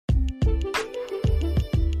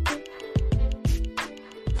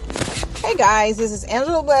Hey guys, this is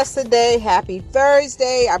Angela Bless today. Happy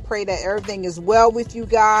Thursday. I pray that everything is well with you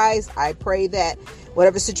guys. I pray that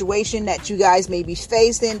whatever situation that you guys may be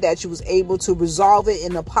facing, that you was able to resolve it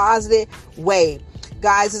in a positive way.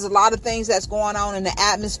 Guys, there's a lot of things that's going on in the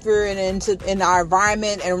atmosphere and in our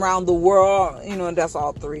environment and around the world. You know, that's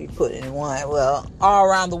all three put in one. Well, all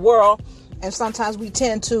around the world. And sometimes we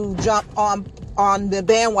tend to jump on the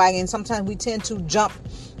bandwagon. Sometimes we tend to jump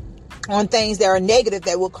on things that are negative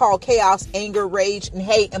that will cause chaos, anger, rage, and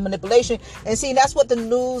hate and manipulation. And see, that's what the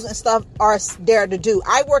news and stuff are there to do.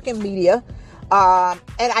 I work in media. And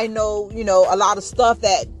I know, a lot of stuff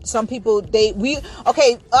that some people, us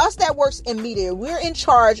that works in media, we're in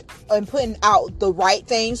charge of putting out the right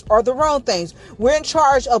things or the wrong things. We're in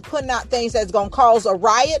charge of putting out things that's going to cause a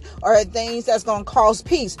riot or things that's going to cause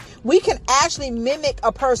peace. We can actually mimic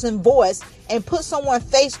a person's voice and put someone's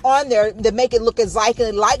face on there to make it look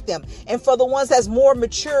exactly like them. And for the ones that's more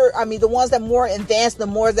mature, the ones that more advanced, the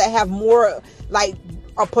more that have more like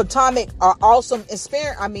a platonic or awesome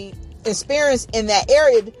experience in that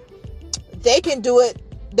area, they can do it.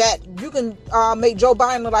 That you can make Joe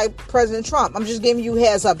Biden look like President Trump. I'm just giving you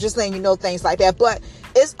heads up, just letting you know things like that. But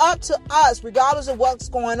it's up to us, regardless of what's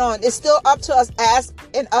going on. It's still up to us, as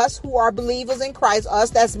in us who are believers in Christ, us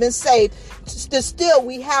that's been saved. Still,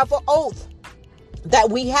 we have an oath that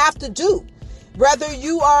we have to do. Whether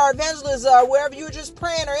you are evangelist or wherever you're just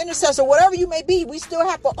praying or intercessor, whatever you may be, we still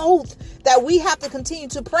have an oath that we have to continue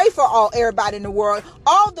to pray for everybody in the world,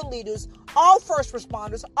 all the leaders, all first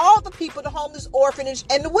responders, all the people, the homeless, orphanage,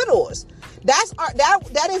 and the widows.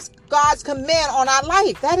 That is God's command on our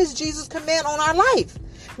life. That is Jesus' command on our life.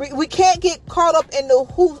 We can't get caught up in the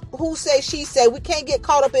who say, she say. We can't get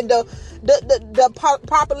caught up in the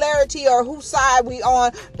popularity or whose side we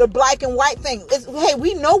on, the black and white thing. Hey,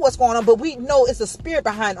 we know what's going on, but we know it's the spirit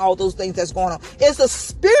behind all those things that's going on. It's the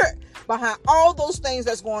spirit behind all those things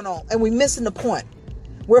that's going on, and we're missing the point.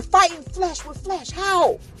 We're fighting flesh with flesh.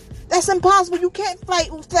 How? That's impossible. You can't fight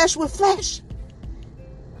flesh with flesh.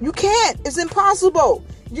 You can't. It's impossible.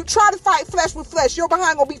 You try to fight flesh with flesh, your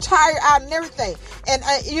behind gonna be tired out and everything. And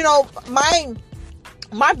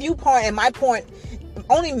my viewpoint and my point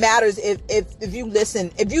only matters if you listen.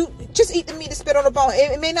 If you just eat the meat and spit on the bone,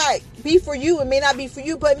 it may not be for you. It may not be for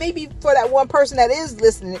you, but it may be for that one person that is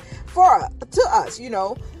listening to us.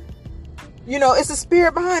 It's the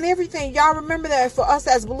spirit behind everything. Y'all remember that for us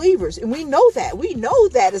as believers, and we know that. We know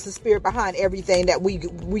that it's the spirit behind everything that we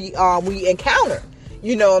encounter.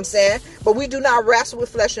 You know what I'm saying? But we do not wrestle with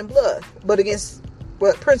flesh and blood, but against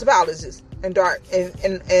principalities and dark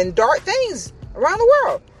things around the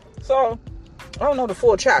world. So I don't know the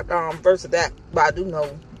full chapter verse of that, but I do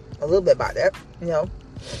know a little bit about that. And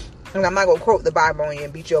I'm not gonna quote the Bible on you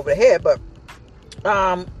and beat you over the head, but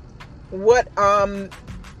what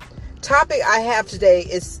topic I have today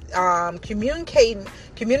is communicating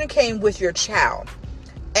with your child.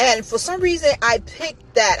 And for some reason I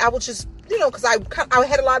picked that. I was just because I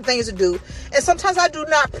had a lot of things to do. And sometimes I do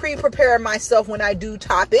not pre-prepare myself when I do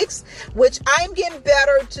topics, which I am getting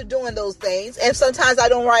better to doing those things. And sometimes I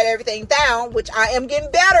don't write everything down, which I am getting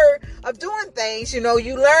better of doing things. You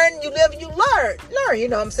learn, you live, you learn, you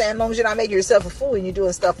know what I'm saying? As long as you're not making yourself a fool and you're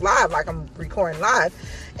doing stuff live, like I'm recording live.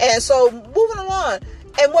 And so moving along.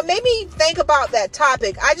 And what made me think about that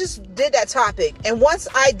topic, I just did that topic. And once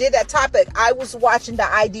I did that topic, I was watching the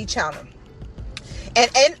ID channel.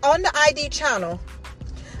 And on the ID channel,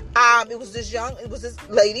 it was this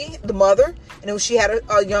lady, the mother, and she had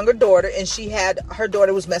a younger daughter, and her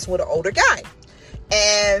daughter was messing with an older guy.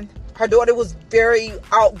 And her daughter was very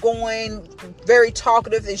outgoing, very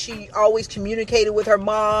talkative, and she always communicated with her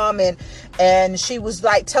mom, and she was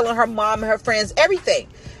like telling her mom and her friends everything.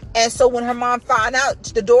 And so when her mom found out,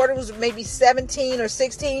 the daughter was maybe 17 or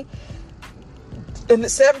 16, and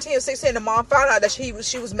 17 or 16, the mom found out that she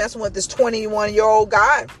was messing with this 21-year-old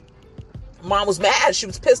guy. Mom was mad. She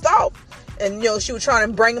was pissed off. And, she was trying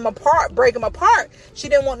to break them apart. She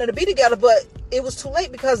didn't want them to be together, but it was too late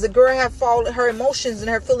because the girl had fallen, her emotions and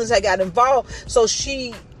her feelings had got involved. So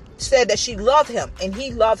she said that she loved him and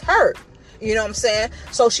he loved her. You know what I'm saying?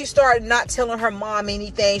 So she started not telling her mom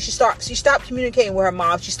anything. She stopped communicating with her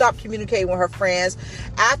mom. She stopped communicating with her friends.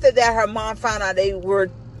 After that, her mom found out they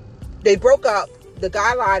broke up. The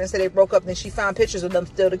guy lied and said they broke up, and then she found pictures of them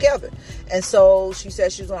still together. And so she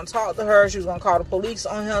said she was going to talk to her. She was going to call the police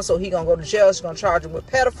on him, so he going to go to jail. She's going to charge him with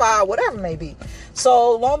pedophile, whatever it may be.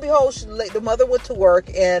 So lo and behold, the mother went to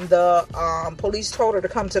work, and the police told her to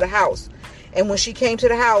come to the house. And when she came to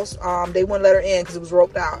the house, they wouldn't let her in because it was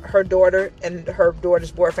roped out. Her daughter and her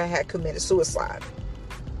daughter's boyfriend had committed suicide.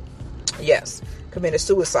 Yes, committed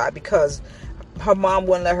suicide because her mom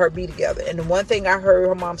wouldn't let her be together. And the one thing I heard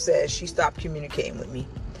her mom say is she stopped communicating with me.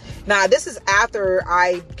 Now, this is after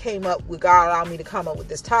I came up with, God allowed me to come up with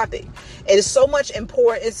this topic. It is so much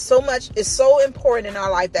important. It's so important in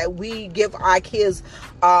our life that we give our kids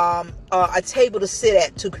a table to sit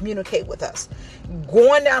at to communicate with us.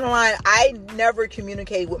 Going down the line, I never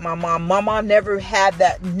communicated with my mom. My mom never had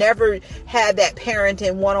that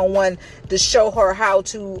parenting one-on-one to show her how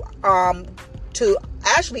to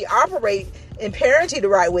actually operate in parenting the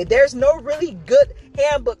right way. There's no really good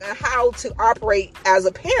handbook on how to operate as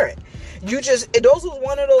a parent. Those was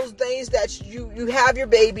one of those things that you have your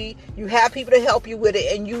baby, you have people to help you with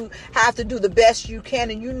it, and you have to do the best you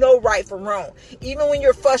can, and you know right from wrong. Even when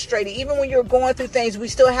you're frustrated, even when you're going through things, we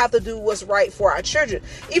still have to do what's right for our children.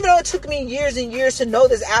 Even though it took me years and years to know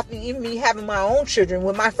this, after even me having my own children,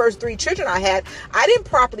 with my first 3 children I didn't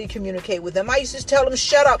properly communicate with them. I used to tell them,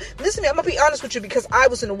 shut up. Listen to me, I'm going to be honest with you, because I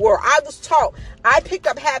was in the world. I was taught. I picked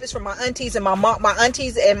up habits from my aunties and my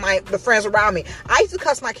aunties and the friends around me. I used to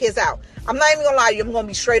cuss my kids out. I'm not even gonna lie to you. I'm gonna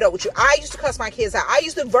be straight up with you. I used to cuss my kids out. I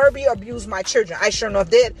used to verbally abuse my children. I sure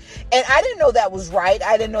enough did. And I didn't know that was right.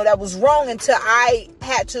 I didn't know that was wrong until I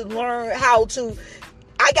had to learn how to.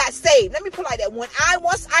 I got saved. Let me put it like that.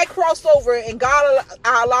 Once I crossed over and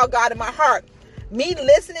I allowed God in my heart, me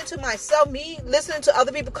listening to myself, me listening to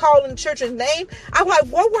other people calling the church's name, I'm like,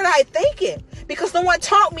 what were I thinking? Because no one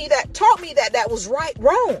taught me that was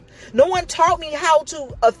wrong. No one taught me how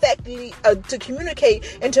to effectively to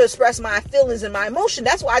communicate and to express my feelings and my emotion.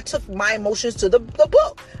 That's why I took my emotions to the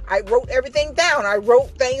book. I wrote everything down. I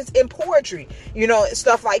wrote things in poetry,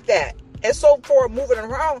 stuff like that. And so for moving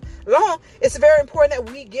along, it's very important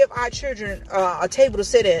that we give our children a table to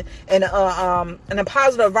sit in and a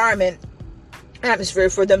positive environment, atmosphere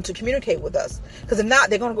for them to communicate with us. Because if not,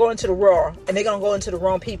 they're going to go into the world and they're going to go into the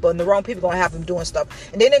wrong people, and the wrong people are going to have them doing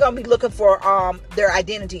stuff, and then they're going to be looking for their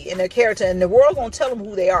identity and their character, and the world going to tell them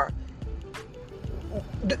who they are.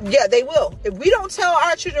 Yeah, they will. If we don't tell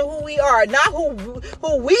our children who we are, not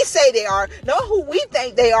who we say they are, not who we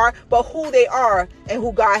think they are, but who they are and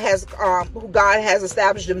who God has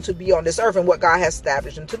established them to be on this earth, and what God has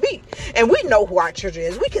established them to be. And we know who our children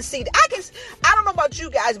is. We can see. I don't know about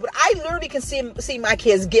you guys, but I literally can see my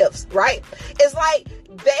kids' gifts. Right? It's like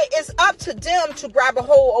it's up to them to grab a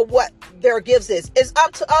hold of what their gifts is. It's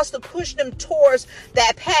up to us to push them towards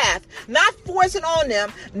that path, not forcing on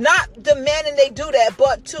them, not demanding they do that,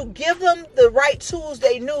 but to give them the right tools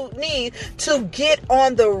they need to get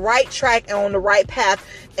on the right track and on the right path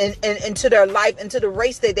and into their life, into the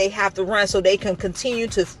race that they have to run, so they can continue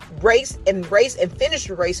to race and finish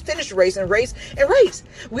the race.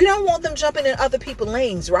 We don't want them jumping in other people's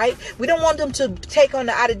lanes, right? We don't want them to take on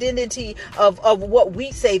the identity of what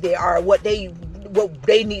we say they are, what they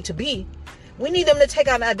need to be. We need them to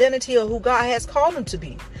take on the identity of who God has called them to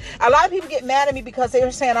be. A lot of people get mad at me because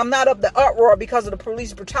they're saying I'm not up the uproar because of the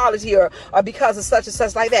police brutality or because of such and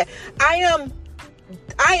such like that.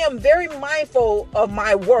 I am very mindful of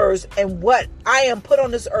my words and what I am put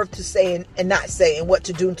on this earth to say and not say, and what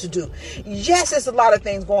to do and to do. Yes, there's a lot of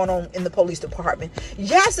things going on in the police department.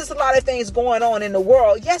 Yes, there's a lot of things going on in the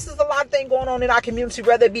world. Yes, there's a lot of things going on in our community,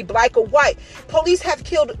 whether it be black or white. Police have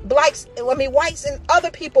killed whites and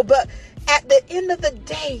other people, but at the end of the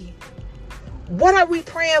day, what are we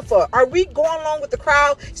praying for? Are we going along with the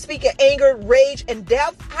crowd, speaking anger, rage, and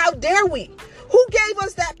death? How dare we? Who gave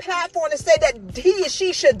us that platform to say that he or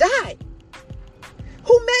she should die?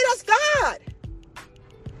 Who made us God?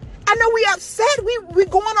 I know we upset. We're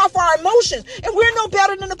going off our emotions, and we're no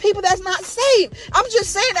better than the people that's not saved. I'm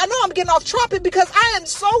just saying, I know I'm getting off topic because I am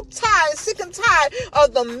so tired, sick and tired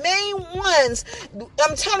of the main ones.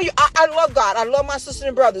 I'm telling you, I love God. I love my sisters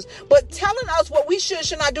and brothers, but telling us what we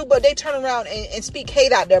should not do, but they turn around and speak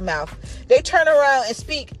hate out their mouth. They turn around and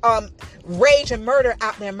speak rage and murder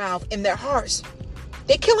out their mouth, in their hearts.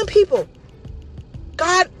 They're killing people.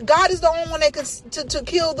 God is the only one that can to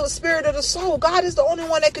kill the spirit of the soul. God is the only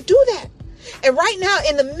one that could do that. And right now,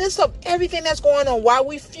 in the midst of everything that's going on, while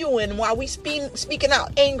we fueling, while we speaking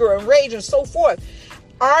out anger and rage and so forth,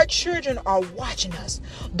 our children are watching us.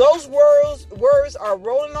 Those words are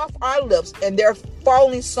rolling off our lips, and they're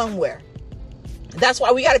falling somewhere. That's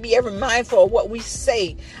why we got to be ever mindful of what we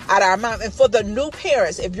say out of our mouth. And for the new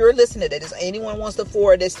parents, if you're listening to this, anyone wants to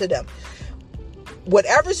forward this to them,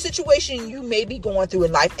 whatever situation you may be going through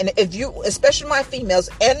in life, and if you, especially my females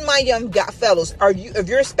and my young fellows, if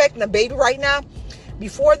you're expecting a baby right now,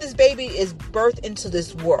 before this baby is birthed into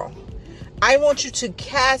this world, I want you to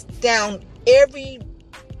cast down every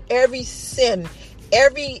sin,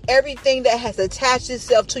 everything that has attached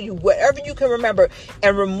itself to you, whatever you can remember,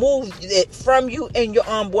 and remove it from you and your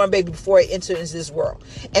unborn baby before it enters this world.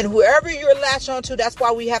 And whoever you're latched onto, that's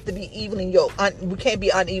why we have to be evenly yoked. We can't be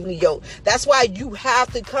unevenly yoked. That's why you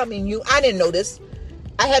have to come in you. I didn't know this.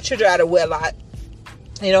 I had children out of wedlock.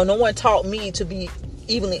 No one taught me to be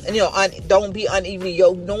evenly, don't be unevenly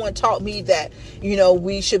yoked. No one taught me that,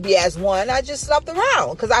 we should be as one. I just slept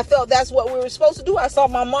around because I felt that's what we were supposed to do. I saw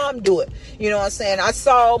my mom do it. You know what I'm saying? I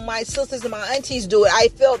saw my sisters and my aunties do it. I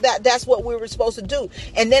felt that that's what we were supposed to do.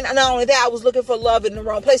 And then not only that, I was looking for love in the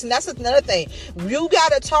wrong place. And that's another thing. You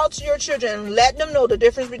got to talk to your children and let them know the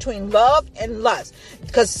difference between love and lust.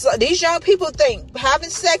 Because these young people think having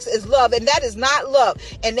sex is love, and that is not love.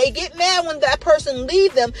 And they get mad when that person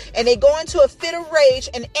leaves them and they go into a fit of rage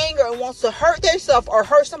and anger and wants to hurt themselves or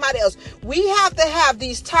hurt somebody else. We have to have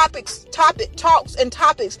these talks and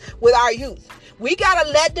topics with our youth. We got to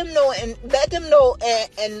let them know and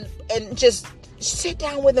just sit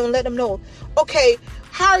down with them and let them know, okay,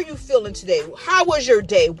 how are you feeling today? How was your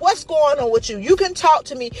day? What's going on with you? You can talk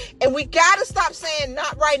to me. And we got to stop saying,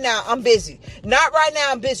 not right now, I'm busy. Not right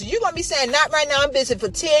now, I'm busy. You're going to be saying, not right now, I'm busy for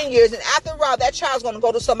 10 years. And after a while, that child's going to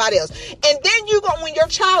go to somebody else. And then when your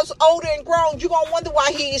child's older and grown, you're going to wonder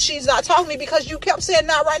why she's not talking to me, because you kept saying,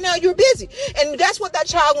 not right now, you're busy. And that's what that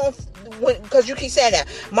child going to, because you keep saying that.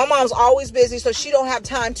 My mom's always busy, so she don't have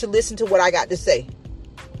time to listen to what I got to say.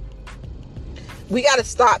 We got to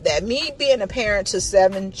stop that. Me being a parent to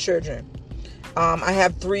 7 children. I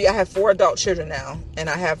have 4 adult children now. And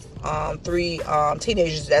I have 3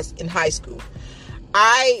 teenagers that's in high school.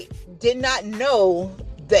 I did not know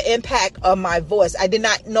the impact of my voice. I did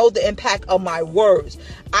not know the impact of my words.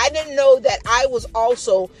 I didn't know that I was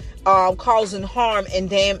also causing harm and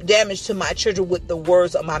damage to my children with the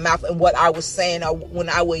words of my mouth and what I was saying, or when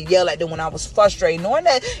I would yell at them when I was frustrated, knowing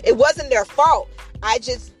that it wasn't their fault. I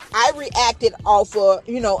reacted off of,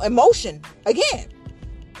 emotion again.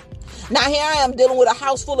 Now here I am dealing with a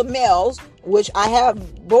house full of males, which I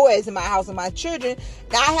have boys in my house and my children.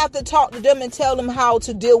 Now I have to talk to them and tell them how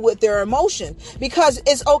to deal with their emotion, because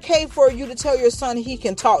it's okay for you to tell your son he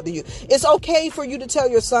can talk to you. It's okay for you to tell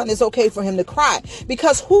your son it's okay for him to cry,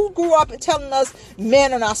 because who grew up telling us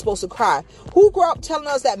men are not supposed to cry? Who grew up telling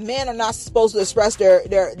us that men are not supposed to express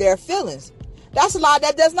their feelings? That's a lie.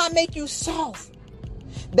 That does not make you soft.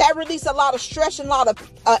 That release a lot of stress and a lot of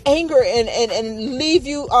anger and leave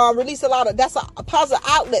you, release a lot of, that's a positive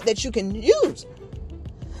outlet that you can use.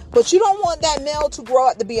 But you don't want that male to grow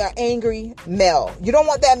up to be an angry male. You don't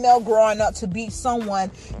want that male growing up to be someone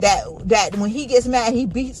that when he gets mad, he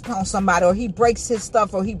beats on somebody, or he breaks his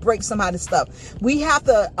stuff, or he breaks somebody's stuff. We have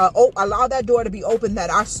to allow that door to be open, that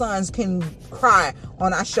our sons can cry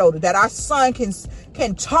on our shoulder, that our son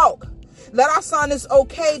can talk. Let our son, it's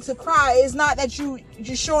okay to cry. It's not that you're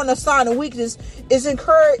showing a sign of weakness. It's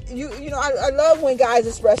encourage you. I love when guys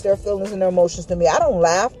express their feelings and their emotions to me. I don't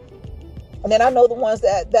laugh. And then I know the ones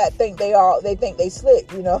that think they think they slick,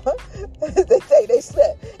 they think they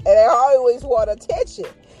slick, and they always want attention.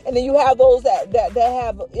 And then you have those that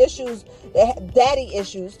have issues, that have daddy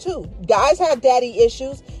issues too. Guys have daddy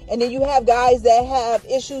issues, and then you have guys that have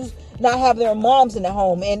issues not having their moms in the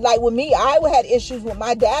home. And like with me, I had issues with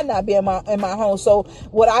my dad not being in my home. So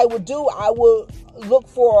what I would do, I would look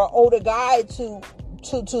for an older guy to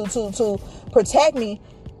protect me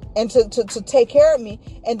and to take care of me.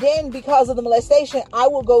 And then because of the molestation, I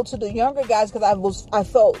would go to the younger guys, because I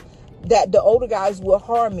felt that the older guys would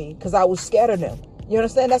harm me because I was scared of them. You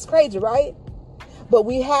understand? That's crazy, right? But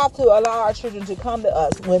we have to allow our children to come to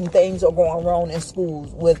us when things are going wrong in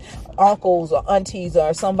schools, when uncles or aunties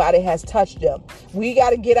or somebody has touched them. We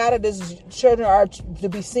got to get out of this. Children are to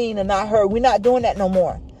be seen and not heard. We're not doing that no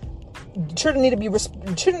more. Children need to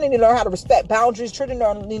learn how to respect boundaries. Children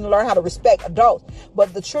need to learn how to respect adults.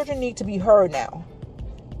 But the children need to be heard now.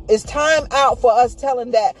 It's time out for us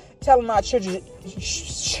telling our children,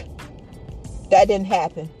 shh, that didn't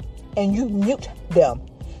happen. And you mute them.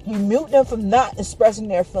 You mute them from not expressing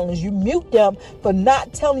their feelings. You mute them for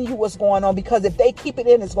not telling you what's going on, because if they keep it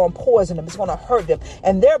in, it's going to poison them. It's going to hurt them.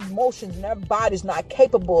 And their emotions and their body's not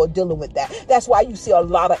capable of dealing with that. That's why you see a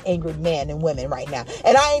lot of angry men and women right now.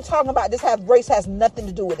 And I ain't talking about this. Race has nothing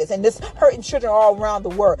to do with this. And this hurting children all around the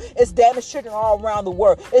world. It's damaged children all around the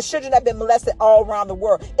world. It's children that have been molested all around the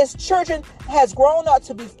world. It's children has grown up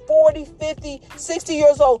to be 40, 50, 60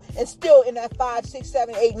 years old and still in that 5, 6,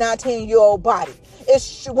 7, 8, 9, 10-year-old body.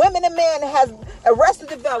 It's women and men has arrested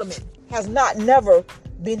development has never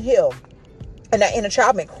been healed. And that inner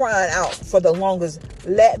child been crying out for the longest,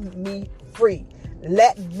 let me free.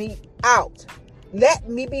 Let me out. Let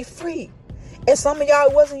me be free. And some of y'all,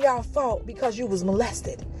 it wasn't y'all fault because you was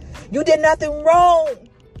molested. You did nothing wrong.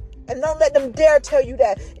 And don't let them dare tell you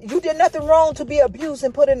that. You did nothing wrong to be abused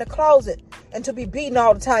and put in the closet and to be beaten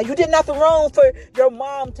all the time. You did nothing wrong for your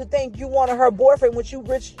mom to think you wanted her boyfriend, which you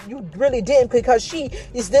really didn't, because she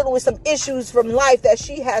is dealing with some issues from life that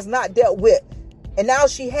she has not dealt with. And now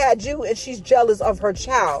she had you and she's jealous of her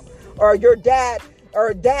child. Or your dad,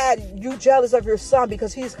 you jealous of your son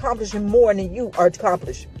because he's accomplishing more than you are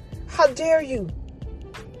accomplished. How dare you?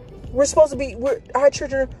 We're supposed to be, our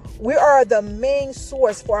children, we are the main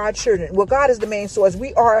source for our children. Well, God is the main source.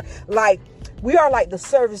 We are like the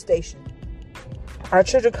service station. Our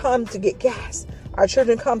children come to get gas. Our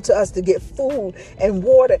children come to us to get food and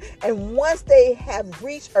water. And once they have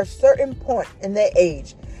reached a certain point in their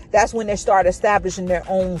age, that's when they start establishing their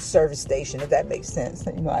own service station, if that makes sense.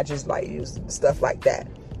 I just like using stuff like that.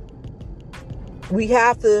 We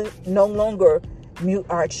have to no longer mute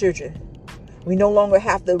our children. We no longer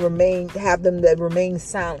have them remain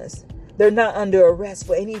silent. They're not under arrest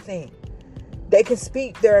for anything. They can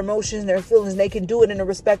speak their emotions, their feelings. They can do it in a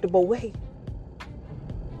respectable way.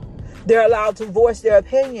 They're allowed to voice their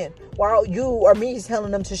opinion while you or me is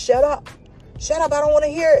telling them to shut up. Shut up, I don't want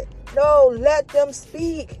to hear it. No, let them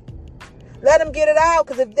speak. Let them get it out,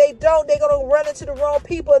 because if they don't, they're going to run into the wrong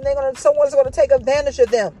people and someone's going to take advantage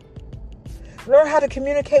of them. Learn how to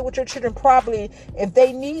communicate with your children properly if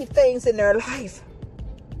they need things in their life.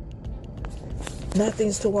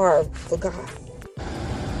 Nothing's too hard for God.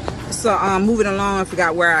 So moving along, I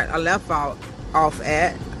forgot where I left off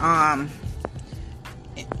at.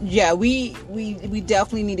 Yeah, we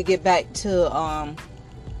definitely need to get back to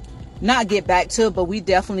not get back to, but we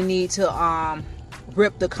definitely need to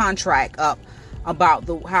rip the contract up about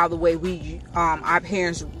the way we our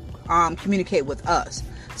parents communicate with us.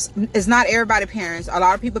 It's not everybody parents. A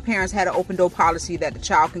lot of people parents had an open door policy that the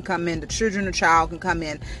child can come in, the child can come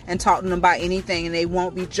in and talk to them about anything, and they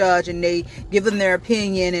won't be judged, and they give them their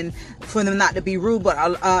opinion, and for them not to be rude. But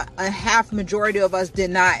a half majority of us did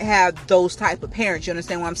not have those type of parents. You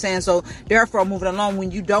understand what I'm saying? So therefore, moving along, when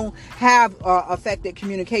you don't have effective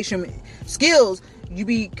communication skills, you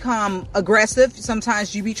become aggressive.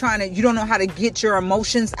 Sometimes you don't know how to get your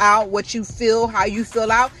emotions out, what you feel, how you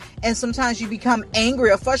feel out. And sometimes you become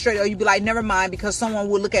angry or frustrated, or you be like, never mind, because someone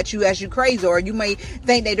will look at you as you crazy, or you may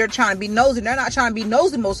think that they're trying to be nosy. They're not trying to be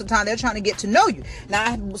nosy most of the time. They're trying to get to know you.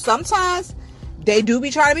 Now, sometimes they do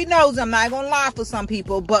be trying to be nosy. I'm not going to lie for some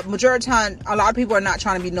people, but majority of the time, a lot of people are not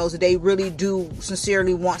trying to be nosy. They really do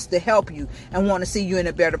sincerely wants to help you and want to see you in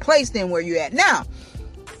a better place than where you're at now.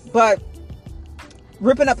 But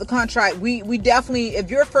ripping up the contract, we definitely,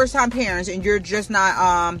 if you're first time parents and you're just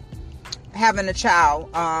not having a child,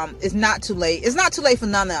 it's not too late. It's not too late for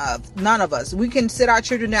none of us. We can sit our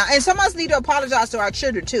children down, and some of us need to apologize to our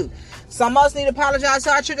children too. Some of us need to apologize to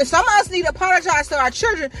our children. Some of us need to apologize to our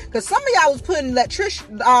children, because some of y'all was putting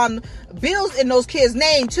bills in those kids'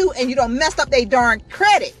 name too, and you done messed up their darn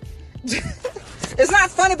credit. It's not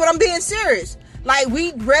funny, but I'm being serious. Like,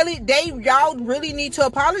 y'all really need to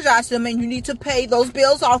apologize to them, and you need to pay those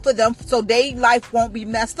bills off of them so their life won't be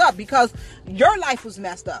messed up, because your life was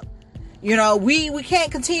messed up. You know, we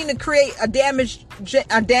can't continue to create a damaged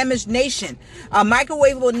nation, a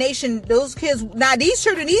microwavable nation. Those kids, now these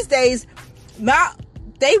children these days,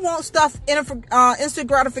 they want stuff instant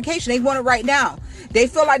gratification. They want it right now. They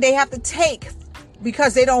feel like they have to take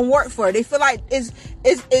because they don't work for it. They feel like it's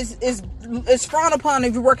frowned upon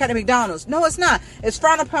if you work at a McDonald's. No, it's not. It's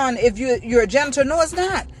frowned upon if you're a janitor. No, it's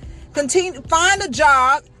not. Find a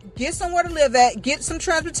job, get somewhere to live at, get some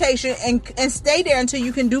transportation, and stay there until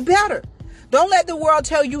you can do better. Don't let the world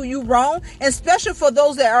tell you wrong, and especially for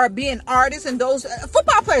those that are being artists and those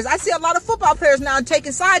football players. I see a lot of football players now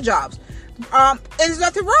taking side jobs. And there's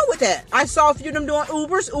nothing wrong with that. I saw a few of them doing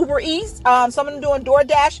Uber Eats, some of them doing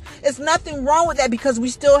DoorDash. There's nothing wrong with that, because we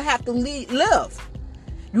still have to live.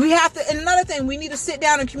 We have to, and another thing, we need to sit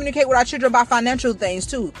down and communicate with our children about financial things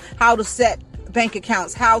too. How to set bank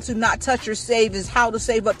accounts, how to not touch your savings, how to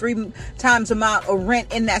save up 3 times the amount of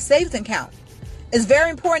rent in that savings account. It's very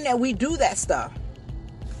important that we do that stuff.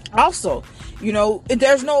 Also, you know,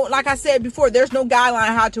 there's no, like I said before, there's no guideline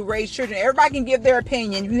how to raise children. Everybody can give their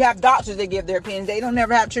opinion. You have doctors that give their opinions. They don't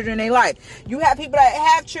never have children in their life. You have people that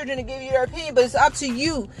have children to give you their opinion, but it's up to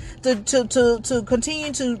you to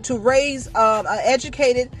continue to raise an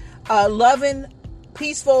educated, loving,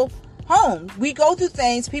 peaceful home. We go through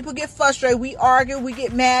things. People get frustrated. We argue. We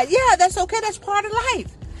get mad. Yeah, that's okay. That's part of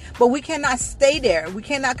life. But we cannot stay there. We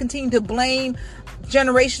cannot continue to blame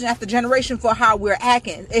generation after generation for how we're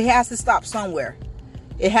acting. It has to stop somewhere.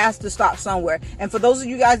 It has to stop somewhere. And for those of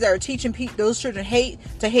you guys that are teaching those children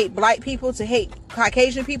to hate black people, to hate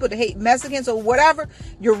Caucasian people, to hate Mexicans or whatever,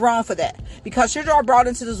 you're wrong for that. Because children are brought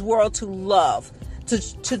into this world to love,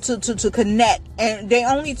 to connect, and they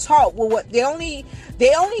only talk with what they only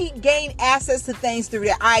gain access to things through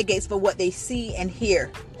their eye gates for what they see and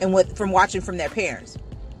hear, and what from watching from their parents.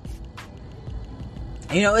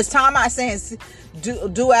 You know, it's time I say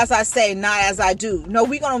do as I say, not as I do. No,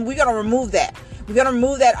 we're gonna remove that. We're gonna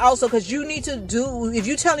remove that also, because you need to do. If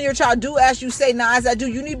you're telling your child do as you say, not as I do,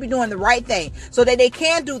 you need to be doing the right thing so that they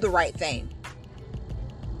can do the right thing.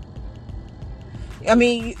 I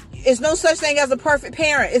mean, it's no such thing as a perfect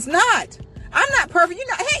parent. It's not. I'm not perfect. You're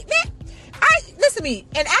not. Hey, man, listen to me.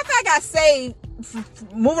 And after I got saved,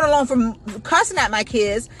 moving along from cussing at my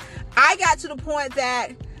kids, I got to the point that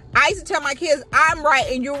I used to tell my kids, I'm right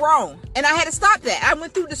and you're wrong. And I had to stop that. I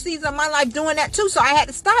went through the season of my life doing that too, so I had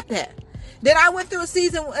to stop that. Then I went through a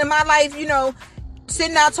season in my life, you know,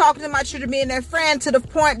 sitting out talking to my children, being their friend, to the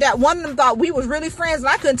point that one of them thought we was really friends and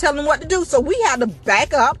I couldn't tell them what to do. So we had to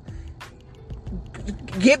back up,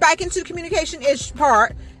 get back into the communication-ish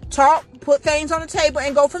part, talk, put things on the table,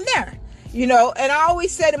 and go from there. You know, and I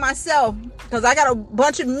always say to myself, because I got a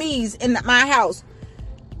bunch of me's in my house,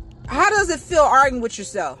 how does it feel arguing with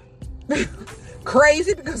yourself?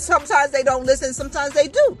 Crazy, because sometimes they don't listen, sometimes they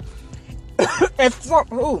do.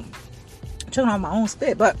 Chewing on my own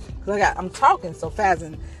spit, but I'm talking so fast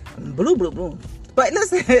and blue. But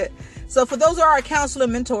listen, so for those who are our counselor,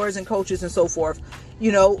 mentors, and coaches and so forth,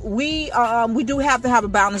 you know, we do have to have a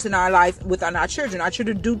balance in our life with our children. Our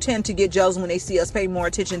children do tend to get jealous when they see us pay more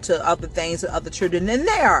attention to other things, to other children than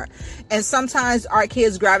they are. And sometimes our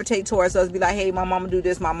kids gravitate towards us, be like, hey, my mama do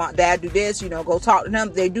this, my dad do this, you know, go talk to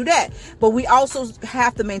them. They do that. But we also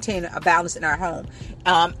have to maintain a balance in our home.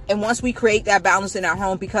 And once we create that balance in our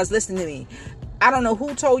home, because listen to me, I don't know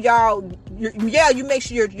who told y'all, you make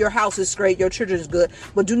sure your house is straight, your children is good,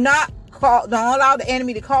 but don't allow the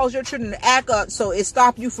enemy to cause your children to act up so it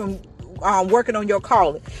stop you from working on your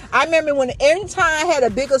calling. I remember when every time I had a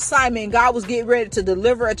big assignment, God was getting ready to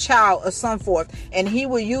deliver a child or some forth, and he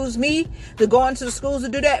would use me to go into the schools to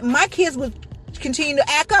do that, my kids would continue to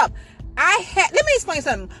act up. Let me explain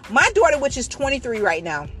something. My daughter, which is 23 right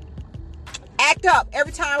now, act up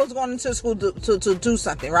every time I was going into school to do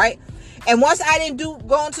something, right? And once I didn't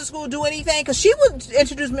go into school, do anything, because she would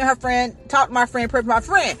introduce me to her friend, talk to my friend, pray for my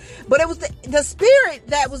friend. But it was the spirit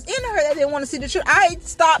that was in her that didn't want to see the truth. I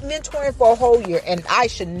stopped mentoring for a whole year, and I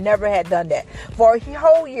should never have done that for a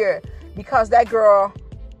whole year, because that girl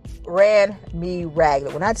ran me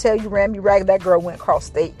ragged. When I tell you ran me ragged, that girl went across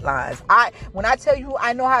state lines. When I tell you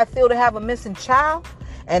I know how I feel to have a missing child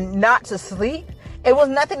and not to sleep, it was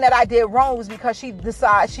nothing that I did wrong. It was because she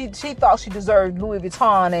decided she thought she deserved Louis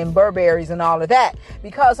Vuitton and Burberry's and all of that,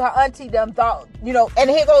 because her auntie them thought, you know. And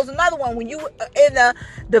here goes another one. When you in a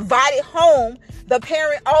divided home, the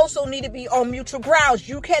parent also need to be on mutual grounds.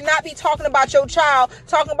 You cannot be talking about your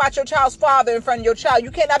child's father in front of your child.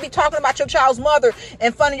 You cannot be talking about your child's mother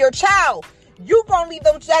in front of your child. You gonna leave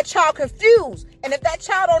that child confused. And if that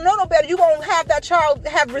child don't know no better, you gonna have that child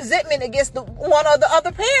have resentment against the one or the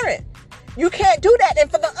other parent. You can't do that. And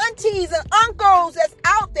for the aunties and uncles that's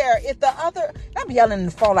out there, I'm yelling in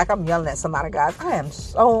the phone like I'm yelling at somebody, guys. I am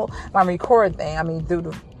so, my recording thing, I mean, through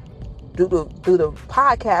the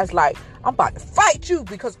podcast, like, I'm about to fight you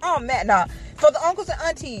because I'm mad. Now, for the uncles and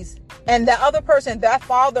aunties and that other person, that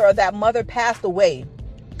father or that mother passed away,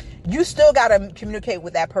 you still got to communicate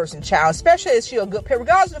with that person's child, especially if she's a good parent,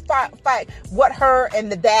 regardless of the fight, what her and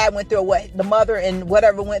the dad went through, or what the mother and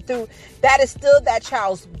whatever went through. That is still that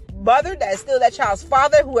child's mother, that is still that child's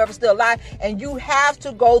father, whoever's still alive, and you have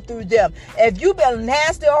to go through them. If you've been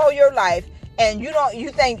nasty all your life and you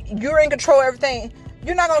think you're in control of everything,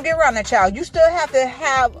 you're not going to get around that child. You still have to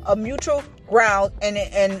have a mutual ground and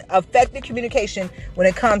effective communication when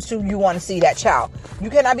it comes to you want to see that child.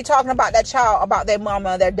 You cannot be talking about that child, about their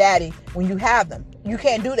mama or their daddy when you have them. You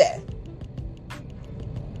can't do that.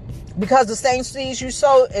 Because the same seeds you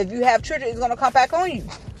sow, if you have children, it's going to come back on you.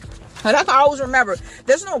 And I can always remember,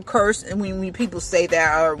 there's no curse when people say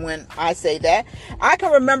that or when I say that. I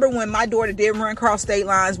can remember when my daughter did run across state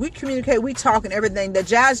lines. We communicate, we talk and everything. The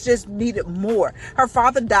Jazz just needed more. Her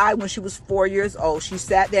father died when she was 4 years old. She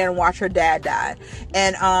sat there and watched her dad die.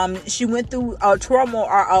 And she went through a turmoil,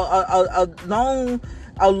 a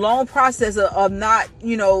long process of not,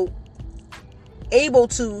 able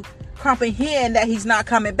to comprehend that he's not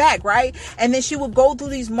coming back, right? And then she would go through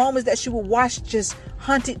these moments that she would watch just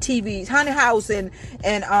haunted TVs, haunted house, and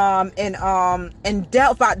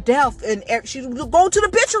death, about death, and she would go to the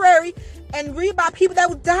obituary and read about people that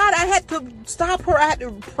would died. I had to stop her. I had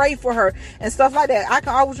to pray for her and stuff like that. I can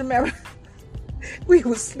always remember we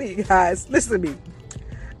would sleep, guys. Listen to me.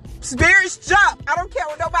 Spirits jump. I don't care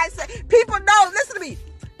what nobody say. People know. Listen to me.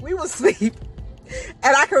 We would sleep.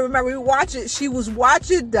 And I can remember we watch it. She was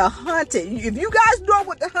watching The Hunted. If you guys know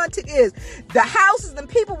what The Hunted is, the houses and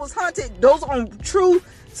people was hunted. Those are true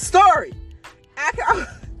story. I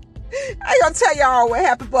ain't gonna tell y'all what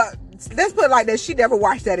happened, but let's put it like this: she never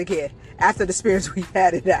watched that again after the experience we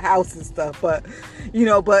had in the house and stuff. But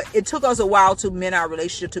but it took us a while to mend our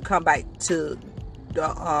relationship to come back to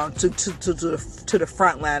the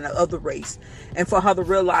front line of the race, and for her to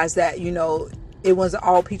realize that it wasn't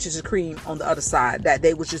all peaches and cream on the other side, that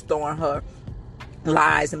they was just throwing her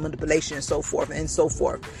lies and manipulation and so forth,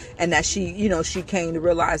 and that she came to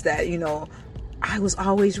realize that I was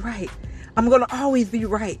always right. I'm gonna always be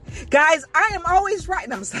right, guys. I am always right.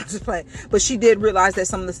 And I'm just playing. But she did realize that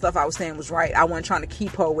some of the stuff I was saying was right. I wasn't trying to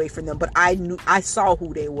keep her away from them, but I saw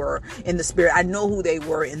who they were in the spirit. I know who they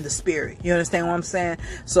were in the spirit. You understand what I'm saying?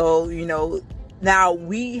 So now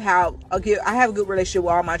I have a good relationship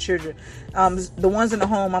with all my children. The ones in the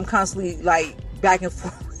home, I'm constantly like back and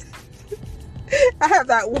forth. I have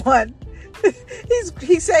that one.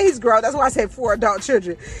 He said he's grown. That's why I said 4 adult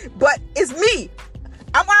children. But it's me.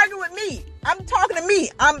 I'm arguing with me. I'm talking to me.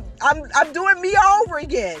 I'm doing me all over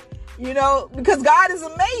again. Because God is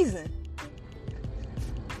amazing.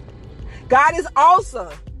 God is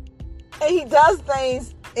awesome. And he does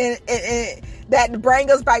things in that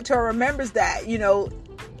bring us back to our remembrance that,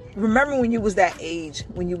 remember when you was that age,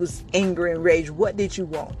 when you was angry and rage, what did you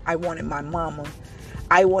want? I wanted my mama.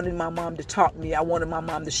 I wanted my mom to talk to me. I wanted my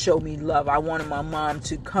mom to show me love. I wanted my mom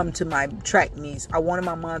to come to my track meets. I wanted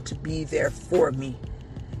my mom to be there for me.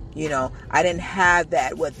 I didn't have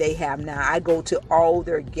that, what they have now. I go to all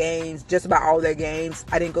their games, just about all their games.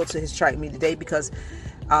 I didn't go to his track meet today because,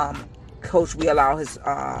 coach, we allow his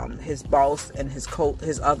boss and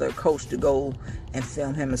his other coach to go and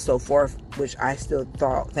film him and so forth, which I still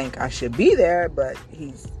think I should be there, but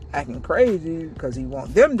he's acting crazy because he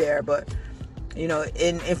wants them there. But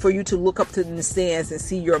and for you to look up to the stands and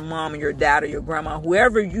see your mom and your dad or your grandma,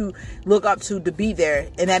 whoever you look up to be there,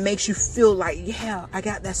 and that makes you feel like, yeah, I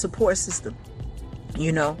got that support system,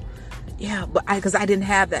 Yeah, but because I didn't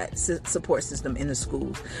have that support system in the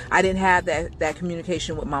schools. I didn't have that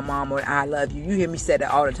communication with my mom or I love you. You hear me say that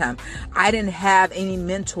all the time. I didn't have any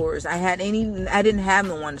mentors. I didn't have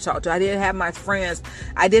no one to talk to. I didn't have my friends.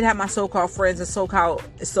 I did have my so-called friends and so-called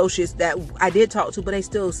associates that I did talk to, but they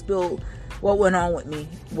still spilled what went on with me,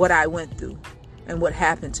 what I went through, and what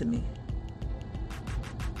happened to me.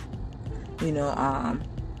 Now,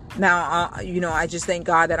 I just thank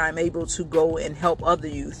God that I'm able to go and help other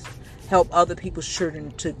youth, help other people's children,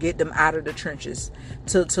 to get them out of the trenches,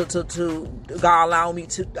 to God allow me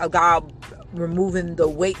to, God removing the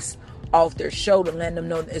weights off their shoulder, letting them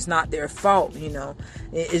know that it's not their fault.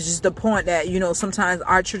 It's just the point that, sometimes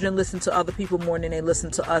our children listen to other people more than they listen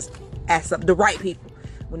to us as the right people.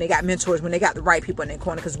 When they got mentors, when they got the right people in their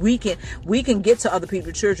corner, because we can get to other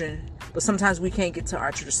people's children, but sometimes we can't get to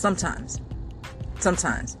our children. Sometimes,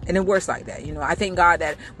 and it works like that. I thank God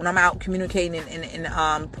that when I'm out communicating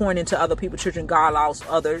and pouring into other people's children, God allows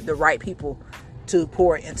the right people to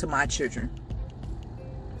pour into my children.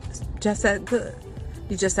 It's just that good.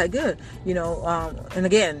 He's just that good. And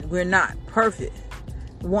again, we're not perfect.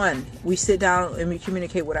 One, we sit down and we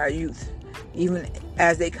communicate with our youth. Even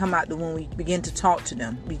as they come out, when we begin to talk to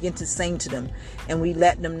them, begin to sing to them, and we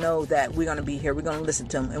let them know that we're going to be here, we're going to listen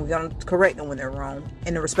to them, and we're going to correct them when they're wrong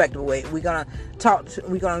in a respectful way. We're going to talk.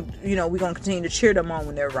 We're going to continue to cheer them on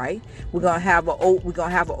when they're right. We're going to have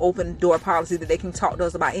an open door policy that they can talk to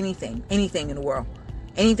us about anything in the world.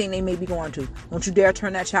 Anything they may be going through. Don't you dare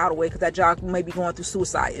turn that child away, because that child may be going through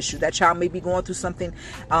suicide issue. That child may be going through something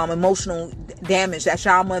emotional damage. That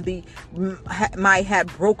child might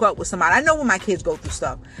have broke up with somebody. I know when my kids go through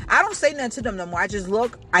stuff, I don't say nothing to them no more. I just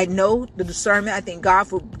look. I know the discernment. I thank God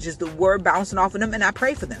for just the word bouncing off of them, and I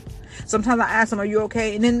pray for them. Sometimes I ask them, "Are you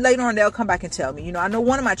okay?" And then later on, they'll come back and tell me. I know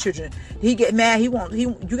one of my children, he get mad. You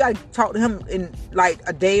got to talk to him in like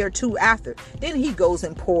a day or two after. Then he goes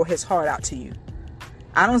and pour his heart out to you.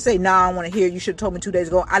 I don't say, "Nah, I want to hear. You should have told me 2 days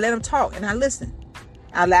ago." I let him talk and I listen.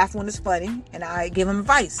 I laugh when it's funny and I give him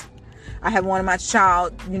advice. I have one of my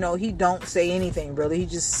child, he don't say anything really. He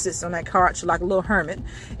just sits on that couch like a little hermit,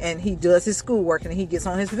 and he does his schoolwork, and he gets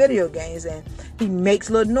on his video games, and he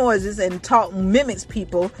makes little noises and mimics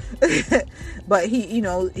people. But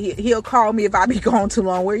he'll call me if I be gone too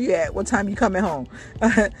long. Where you at? What time you coming home?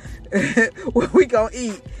 Where we gonna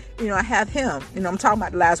eat? I have him. I'm talking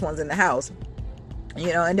about the last ones in the house.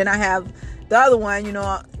 And then I have the other one.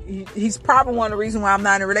 He's probably one of the reasons why I'm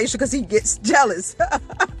not in a relationship, because he gets jealous.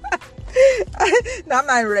 No, I'm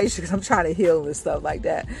not in a relationship because I'm trying to heal and stuff like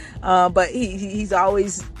that. But he's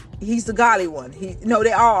the godly one.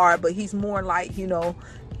 They all are, but he's more like, he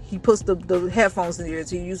puts the headphones in the ears.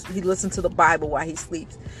 He listens to the Bible while he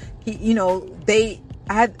sleeps. I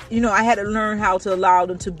had to learn how to allow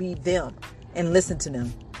them to be them and listen to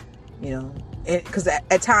them, because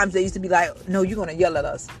at times they used to be like, no, you're going to yell at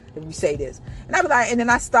us if we say this. And I'd be like, and then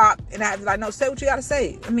I stop and I'd be like, no, say what you got to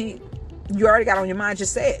say. I mean, you already got on your mind,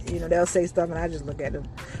 just say it. They'll say stuff and I just look at them.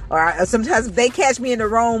 Or sometimes if they catch me in the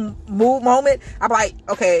wrong moment, I'm like,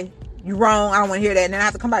 okay, you wrong. I don't want to hear that. And then I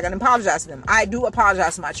have to come back and apologize to them. I do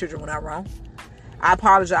apologize to my children when I'm wrong. I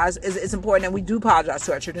apologize. It's important that we do apologize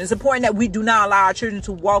to our children. It's important that we do not allow our children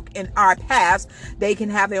to walk in our paths. They can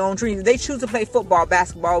have their own dreams. If they choose to play football,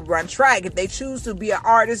 basketball, run track, if they choose to be an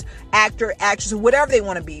artist, actor, actress, whatever they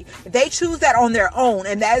want to be, if they choose that on their own,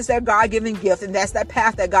 and that is their God-given gift, and that's that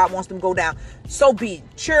path that God wants them to go down, so be it.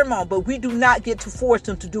 Cheer them on. But we do not get to force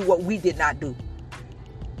them to do what we did not do.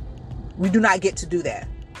 We do not get to do that.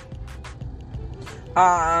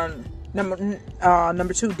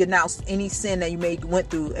 Number 2, denounce any sin that you may went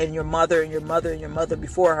through, and your mother and your mother and your mother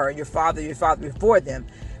before her, and your father before them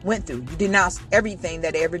went through. You denounce everything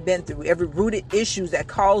that they ever been through, every rooted issues that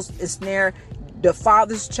caused and snare the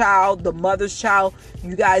father's child, the mother's child.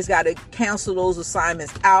 You guys got to cancel those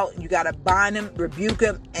assignments out. You got to bind them, rebuke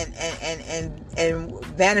them, and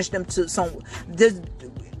banish them to some. Just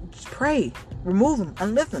pray, remove them,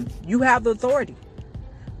 unlift them. You have the authority.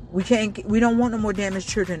 We don't want no more damaged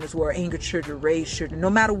children in this world, angry children, raised children, no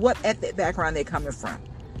matter what ethnic background they're coming from.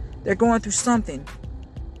 They're going through something.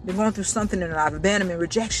 They're going through something in their life, abandonment,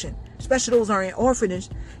 rejection, especially those who are in orphanage.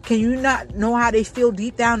 Can you not know how they feel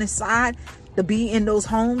deep down inside to be in those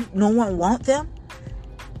homes? No one wants them.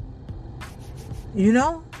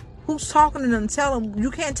 Who's talking to them? Tell them.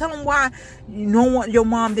 You can't tell them why your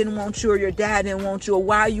mom didn't want you, or your dad didn't want you, or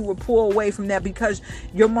why you were pulled away from that because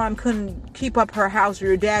your mom couldn't keep up her house, or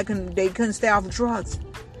your dad couldn't stay off of drugs.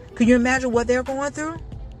 Can you imagine what they're going through?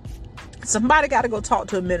 Somebody got to go talk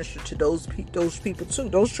to a minister to those people too,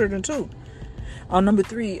 those children too. Number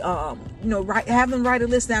 3, have them write a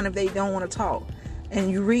list down if they don't want to talk, and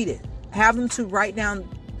you read it. Have them to write down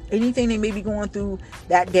anything they may be going through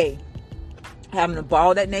that day. Have them to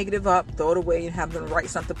ball that negative up, throw it away, and have them write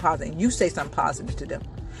something positive. And you say something positive to them.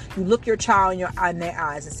 You look your child in their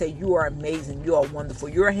eyes and say, you are amazing, you are wonderful,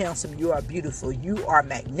 you are handsome, you are beautiful, you are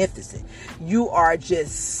magnificent. You are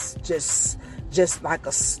just like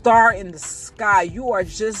a star in the sky. You are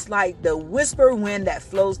just like the whisper wind that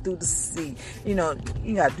flows through the sea. You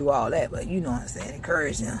got to do all that, but you know what I'm saying,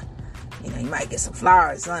 encourage them. You might get some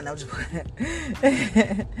flowers, son. I'm just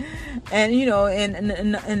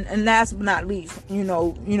and last but not least,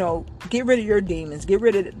 get rid of your demons. Get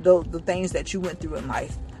rid of the things that you went through in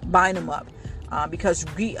life. Bind them up. Because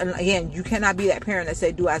you cannot be that parent that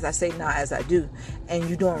say, do as I say, not as I do. And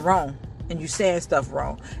you're doing wrong. And you saying stuff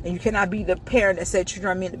wrong. And you cannot be the parent that said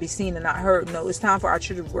children are meant to be seen and not heard. No, it's time for our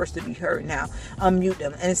children's voice to be heard now. Unmute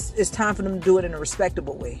them. And it's time for them to do it in a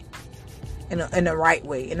respectable way. In the right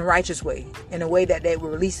way, in the righteous way, in a way that they will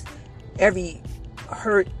release every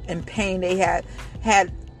hurt and pain they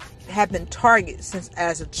have been targeted since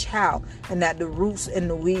as a child, and that the roots and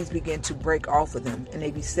the weeds begin to break off of them and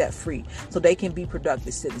they be set free so they can be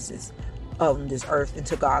productive citizens of this earth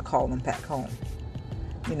until God calls them back home.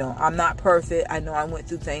 I'm not perfect. I know I went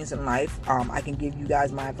through things in life. I can give you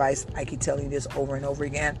guys my advice. I keep telling you this over and over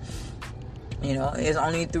again. It's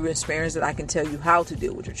only through experience that I can tell you how to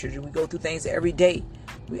deal with your children. We go through things every day.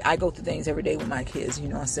 I go through things every day with my kids. You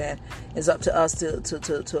know what I'm saying? It's up to us to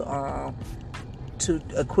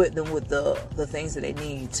equip them with the things that they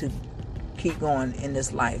need to keep going in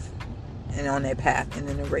this life and on their path and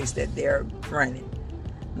in the race that they're running.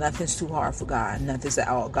 Nothing's too hard for God. Nothing's at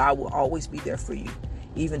all. God will always be there for you,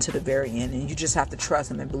 even to the very end. And you just have to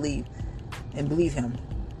trust Him and believe Him. You know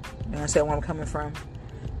what I'm saying? Where I'm coming from.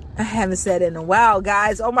 I haven't said it in a while,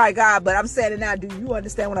 guys. Oh my God, but I'm saying it now. Do you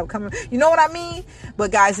understand what I'm coming? You know what I mean?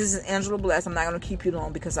 But guys, this is Angela Bless. I'm not going to keep you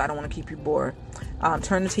long because I don't want to keep you bored.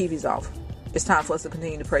 Turn the TVs off. It's time for us to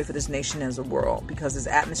continue to pray for this nation as a world, because this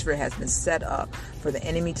atmosphere has been set up for the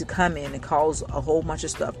enemy to come in and cause a whole bunch of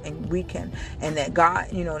stuff, and that God,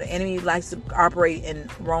 the enemy likes to operate in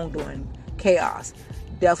wrongdoing, chaos,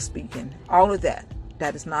 death speaking, all of that.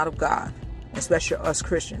 That is not of God, especially us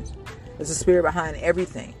Christians. There's a spirit behind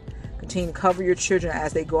everything. Continue to cover your children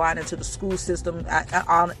as they go out into the school system,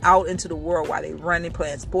 out into the world, while they're running,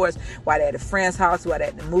 playing sports, while they're at a friend's house, while they're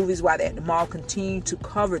at the movies, while they're at the mall. Continue to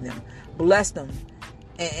cover them, bless them,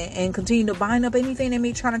 and continue to bind up anything that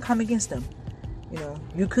may try to come against them.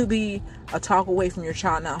 You could be a talk away from your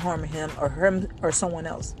child not harming him or someone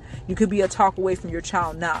else. You could be a talk away from your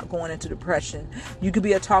child not going into depression. You could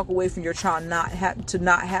be a talk away from your child not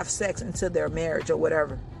have sex until their marriage or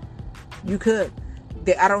whatever. You could.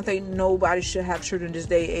 I don't think nobody should have children this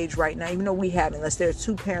day age right now, even though we have, unless there's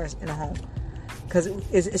two parents in a home. Because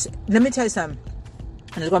let me tell you something,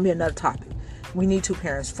 and there's going to be another topic. We need two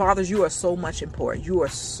parents. Fathers, you are so much important. You are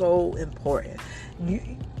so important.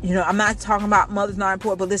 I'm not talking about mothers not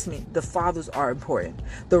important, but listen to me. The fathers are important.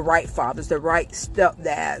 The right fathers, the right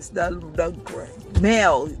stepdads, the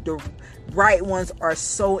male, the right ones are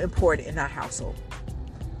so important in our household.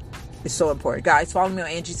 It's so important. Guys, follow me on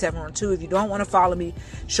Angie712. If you don't want to follow me,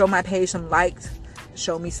 show my page some likes.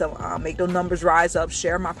 Show me some, make those numbers rise up.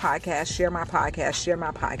 Share my podcast.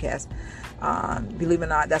 Believe it or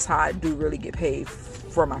not, that's how I do really get paid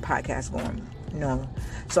for my podcast going.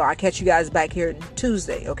 So I'll catch you guys back here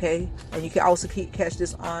Tuesday, okay? And you can also catch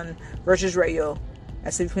this on Virtuous Radio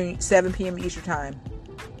at 7 p.m. Eastern Time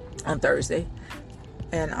on Thursday.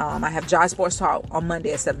 And I have Jai Sports Talk on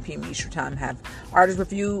Monday at 7 p.m. Eastern Time. I have Artist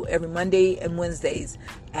Review every Monday and Wednesdays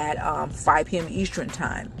at 5 p.m. Eastern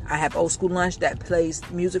Time. I have Old School Lunch that plays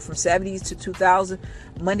music from 70s to 2000,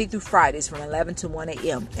 Monday through Fridays from 11 to 1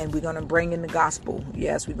 a.m. And we're going to bring in the gospel.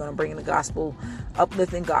 Yes, we're going to bring in the gospel,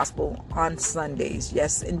 uplifting gospel on Sundays.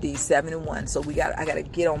 Yes, indeed, 7 and 1. So I got to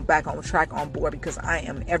get back on track on board, because I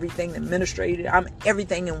am everything administrated. I'm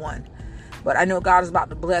everything in one. But I know God is about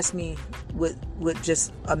to bless me with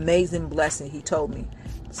just amazing blessing. He told me.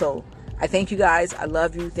 So I thank you guys. I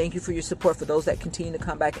love you. Thank you for your support. For those that continue to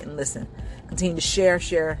come back and listen, continue to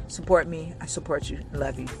share, support me. I support you. I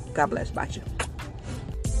love you. God bless. Bye.